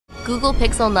Google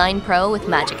Pixel 9 Pro with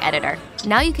Magic Editor.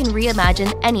 Now you can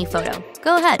reimagine any photo.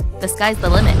 Go ahead, the sky's the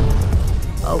limit.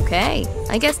 Okay,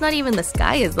 I guess not even the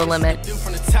sky is the limit.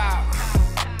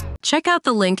 Check out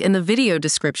the link in the video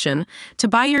description to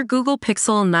buy your Google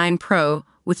Pixel 9 Pro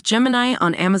with Gemini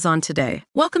on Amazon today.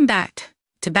 Welcome back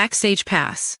to Backstage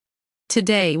Pass.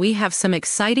 Today, we have some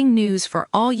exciting news for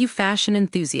all you fashion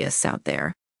enthusiasts out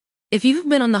there. If you've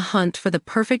been on the hunt for the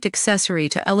perfect accessory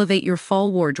to elevate your fall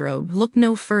wardrobe, look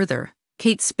no further.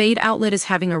 Kate Spade Outlet is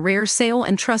having a rare sale,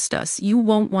 and trust us, you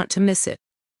won't want to miss it.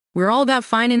 We're all about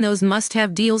finding those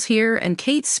must-have deals here, and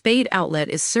Kate Spade Outlet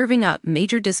is serving up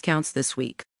major discounts this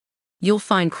week. You'll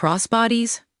find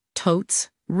crossbodies, totes,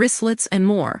 wristlets, and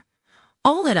more,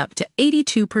 all at up to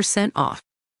 82% off.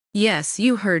 Yes,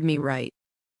 you heard me right.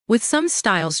 With some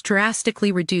styles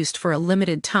drastically reduced for a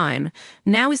limited time,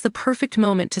 now is the perfect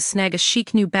moment to snag a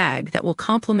chic new bag that will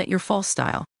complement your fall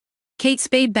style. Kate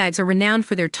Spade bags are renowned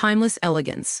for their timeless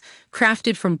elegance,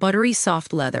 crafted from buttery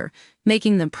soft leather,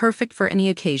 making them perfect for any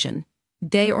occasion,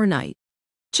 day or night.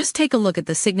 Just take a look at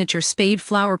the Signature Spade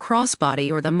Flower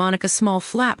Crossbody or the Monica Small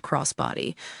Flap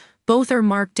Crossbody. Both are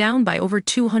marked down by over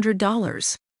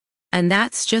 $200. And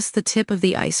that's just the tip of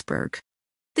the iceberg.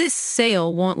 This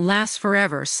sale won't last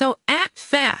forever, so act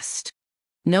fast.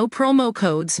 No promo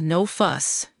codes, no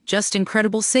fuss, just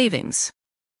incredible savings.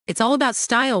 It's all about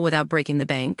style without breaking the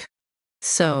bank.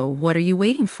 So, what are you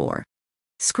waiting for?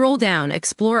 Scroll down,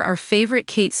 explore our favorite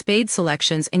Kate Spade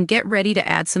selections, and get ready to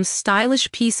add some stylish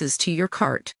pieces to your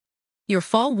cart. Your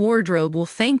fall wardrobe will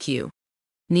thank you.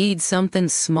 Need something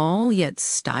small yet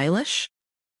stylish?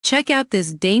 Check out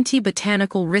this dainty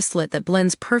botanical wristlet that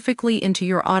blends perfectly into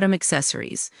your autumn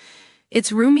accessories.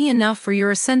 It's roomy enough for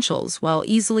your essentials while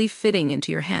easily fitting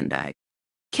into your handbag.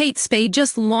 Kate Spade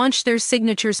just launched their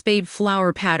Signature Spade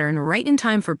Flower pattern right in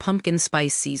time for pumpkin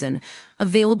spice season,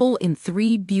 available in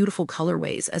 3 beautiful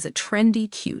colorways as a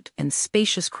trendy, cute, and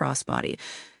spacious crossbody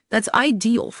that's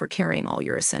ideal for carrying all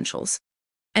your essentials.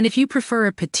 And if you prefer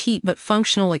a petite but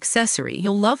functional accessory,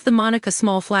 you'll love the Monica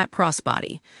Small Flap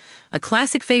Crossbody, a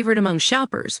classic favorite among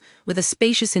shoppers with a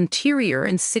spacious interior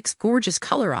and 6 gorgeous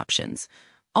color options,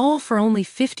 all for only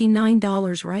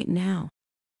 $59 right now.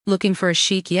 Looking for a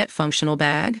chic yet functional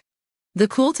bag? The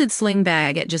quilted sling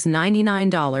bag at just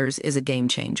 $99 is a game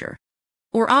changer.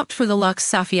 Or opt for the luxe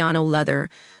Saffiano leather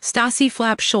Stasi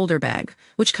flap shoulder bag,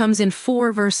 which comes in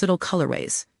 4 versatile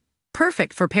colorways,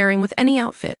 perfect for pairing with any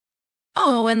outfit.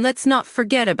 Oh, and let's not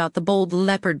forget about the bold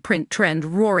leopard print trend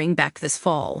roaring back this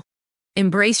fall.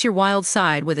 Embrace your wild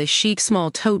side with a chic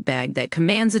small tote bag that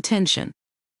commands attention.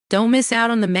 Don't miss out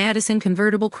on the Madison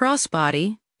convertible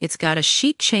crossbody. It's got a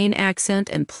chic chain accent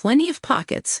and plenty of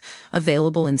pockets,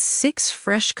 available in 6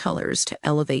 fresh colors to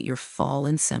elevate your fall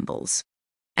ensembles.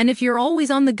 And if you're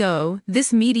always on the go,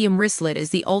 this medium wristlet is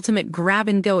the ultimate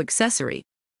grab-and-go accessory.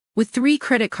 With 3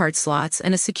 credit card slots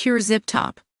and a secure zip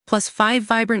top, plus 5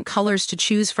 vibrant colors to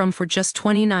choose from for just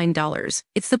 $29,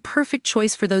 it's the perfect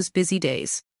choice for those busy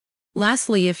days.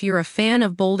 Lastly, if you're a fan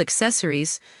of bold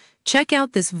accessories, check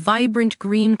out this vibrant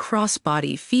green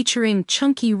crossbody featuring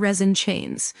chunky resin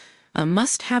chains, a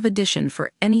must-have addition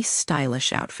for any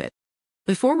stylish outfit.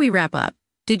 Before we wrap up,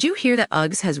 did you hear that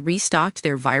Uggs has restocked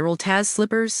their viral Taz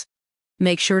slippers?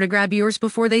 Make sure to grab yours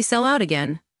before they sell out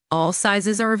again. All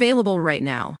sizes are available right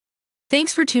now.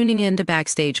 Thanks for tuning in to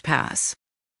Backstage Pass.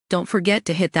 Don't forget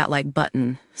to hit that like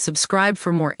button, subscribe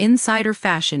for more insider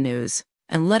fashion news,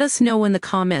 and let us know in the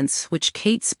comments which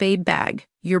Kate Spade bag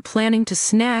you're planning to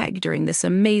snag during this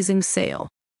amazing sale.